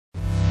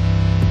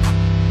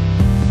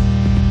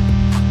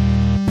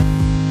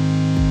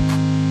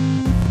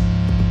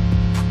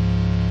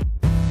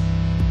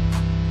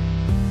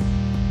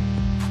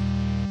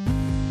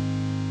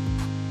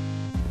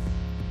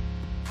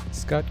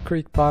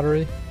Creek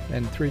Pottery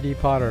and 3D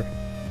Potter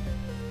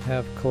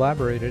have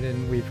collaborated,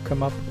 and we've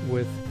come up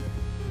with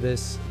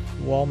this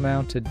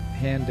wall-mounted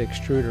hand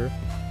extruder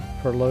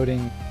for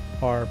loading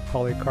our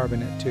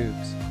polycarbonate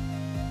tubes.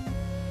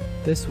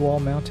 This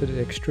wall-mounted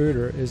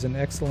extruder is an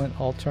excellent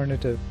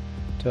alternative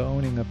to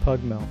owning a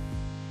pug mill.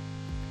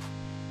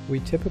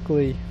 We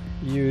typically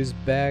use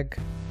bag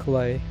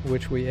clay,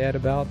 which we add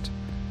about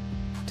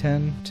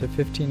 10 to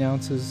 15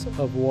 ounces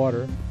of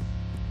water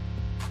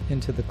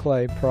into the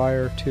clay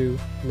prior to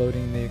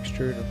loading the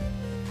extruder.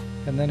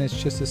 And then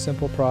it's just a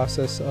simple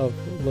process of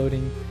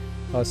loading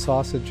a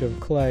sausage of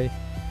clay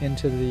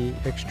into the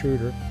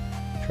extruder,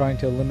 trying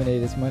to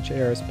eliminate as much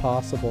air as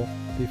possible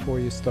before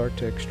you start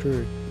to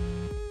extrude,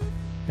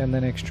 and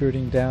then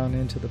extruding down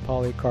into the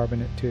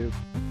polycarbonate tube.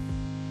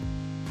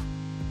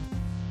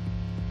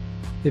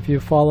 If you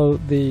follow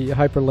the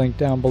hyperlink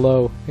down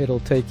below, it'll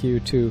take you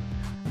to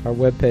our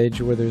webpage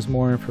where there's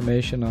more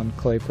information on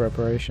clay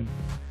preparation.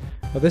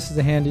 Well, this is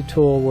a handy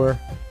tool where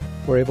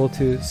we're able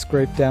to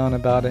scrape down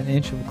about 1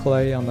 inch of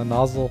clay on the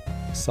nozzle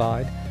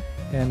side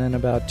and then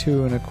about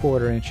 2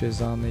 1/4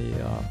 inches on the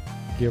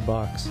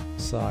gearbox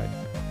side.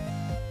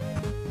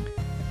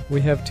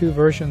 We have two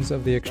versions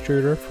of the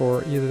extruder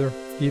for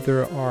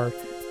either our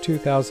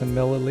 2000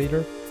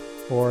 milliliter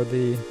or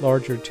the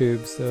larger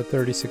tubes, the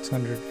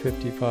 3600,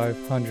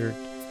 5500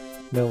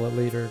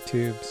 milliliter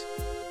tubes.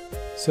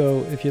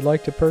 So if you'd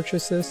like to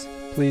purchase this,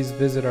 please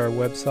visit our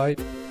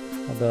website.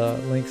 The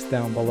link's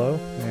down below,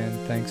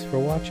 and thanks for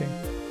watching.